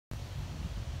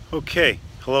Okay,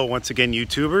 hello once again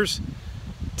YouTubers.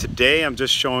 Today I'm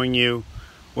just showing you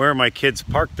where my kids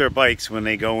park their bikes when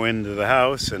they go into the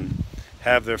house and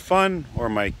have their fun, or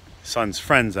my son's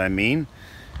friends I mean.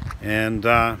 And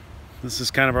this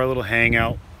is kind of our little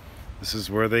hangout. This is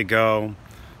where they go,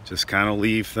 just kind of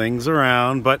leave things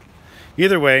around, but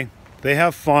either way they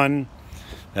have fun.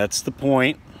 That's the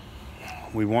point.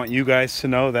 We want you guys to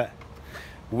know that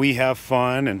we have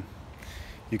fun, and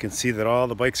you can see that all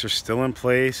the bikes are still in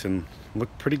place and look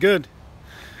pretty good.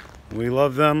 We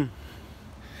love them.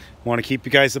 Want to keep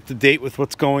you guys up to date with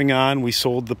what's going on. We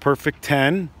sold the Perfect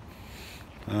 10.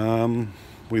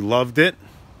 We loved it.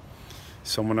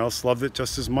 Someone else loved it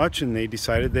just as much, and they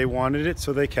decided they wanted it,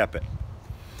 so they kept it.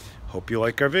 Hope you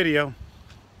like our video.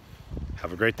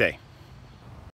 Have a great day.